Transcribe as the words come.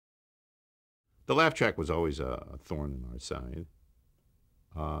The laugh track was always a thorn in our side.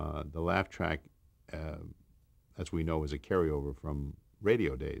 The laugh track, uh, as we know, is a carryover from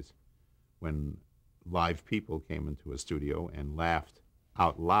radio days when live people came into a studio and laughed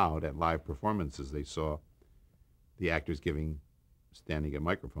out loud at live performances. They saw the actors standing at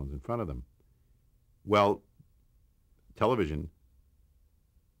microphones in front of them. Well, television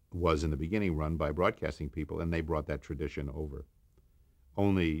was in the beginning run by broadcasting people, and they brought that tradition over.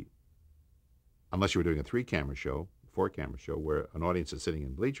 Only, unless you were doing a three-camera show, four-camera show, where an audience is sitting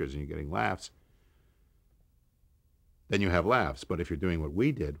in bleachers and you're getting laughs, then you have laughs. But if you're doing what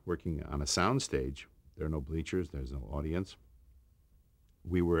we did, working on a sound stage, there are no bleachers, there's no audience.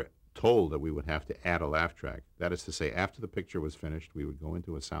 We were told that we would have to add a laugh track. That is to say, after the picture was finished, we would go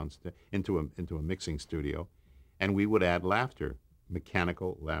into into a mixing studio, and we would add laughter,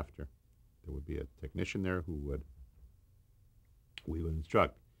 mechanical laughter. There would be a technician there who would we would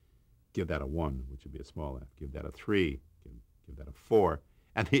instruct. Give that a 1, which would be a small laugh. Give that a 3. Give that a 4.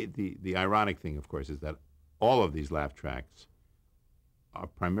 And the ironic thing, of course, is that all of these laugh tracks are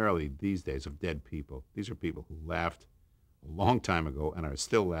primarily these days of dead people. These are people who laughed a long time ago and are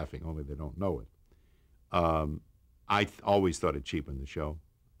still laughing, only they don't know it. Always thought it cheapened the show.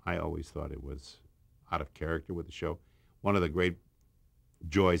 I always thought it was out of character with the show. One of the great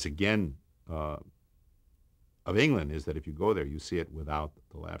joys, again, of England is that if you go there, you see it without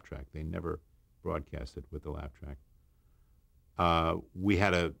the laugh track. They never broadcast it with the laugh track. We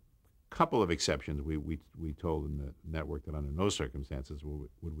had a couple of exceptions. We told in the network that under no circumstances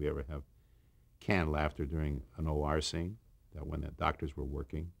would we ever have canned laughter during an OR scene, that when the doctors were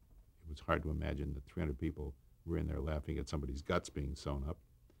working, it was hard to imagine that 300 people were in there laughing at somebody's guts being sewn up.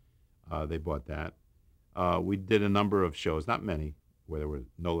 They bought that. We did a number of shows, not many, where there were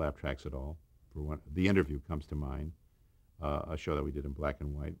no laugh tracks at all. The Interview comes to mind, a show that we did in black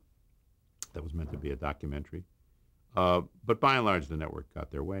and white that was meant to be a documentary. But by and large, the network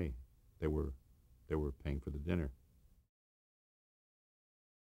got their way. They were paying for the dinner.